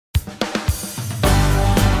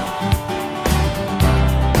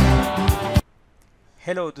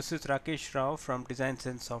Hello, this is Rakesh Rao from Design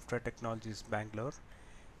Sense Software Technologies, Bangalore.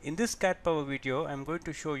 In this CAD Power video, I'm going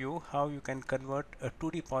to show you how you can convert a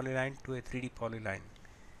 2D polyline to a 3D polyline.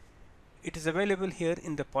 It is available here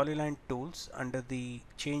in the Polyline tools under the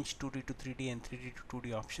Change 2D to 3D and 3D to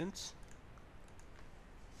 2D options.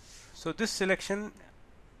 So this selection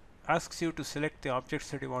asks you to select the objects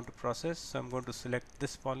that you want to process. So I'm going to select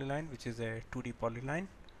this polyline, which is a 2D polyline,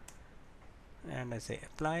 and I say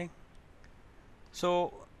apply.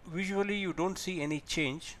 So visually you don't see any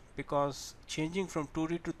change because changing from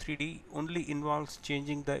 2D to 3D only involves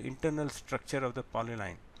changing the internal structure of the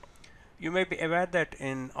polyline. You may be aware that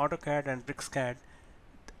in AutoCAD and BricsCAD,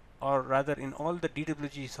 or rather in all the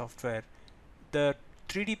DWG software, the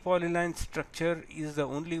 3D polyline structure is the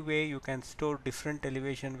only way you can store different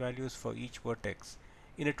elevation values for each vertex.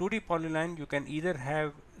 In a 2D polyline, you can either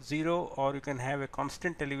have 0 or you can have a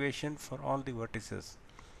constant elevation for all the vertices.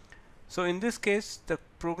 So in this case, the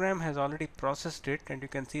program has already processed it, and you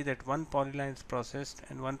can see that one polyline is processed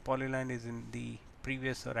and one polyline is in the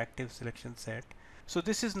previous or active selection set. So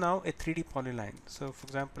this is now a 3D polyline. So for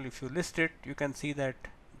example, if you list it, you can see that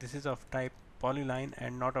this is of type polyline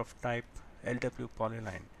and not of type LW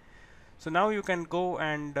polyline. So now you can go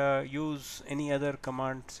and use any other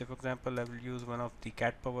command. Say for example, I will use one of the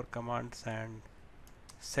CAD Power commands and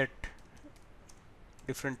set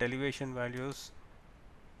different elevation values.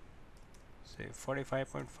 Say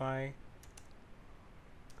 45.5,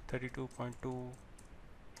 32.2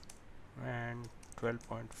 and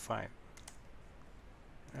 12.5.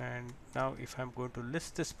 And now if I'm going to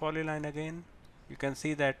list this polyline again, you can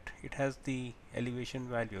see that it has the elevation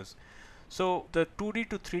values. So the 2D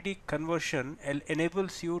to 3D conversion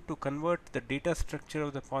enables you to convert the data structure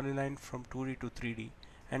of the polyline from 2D to 3D,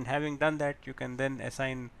 and having done that, you can then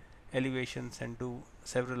assign elevations and do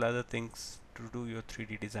several other things to do your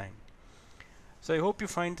 3D design. So I hope you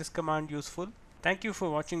find this command useful. Thank you for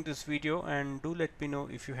watching this video, and do let me know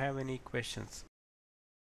if you have any questions.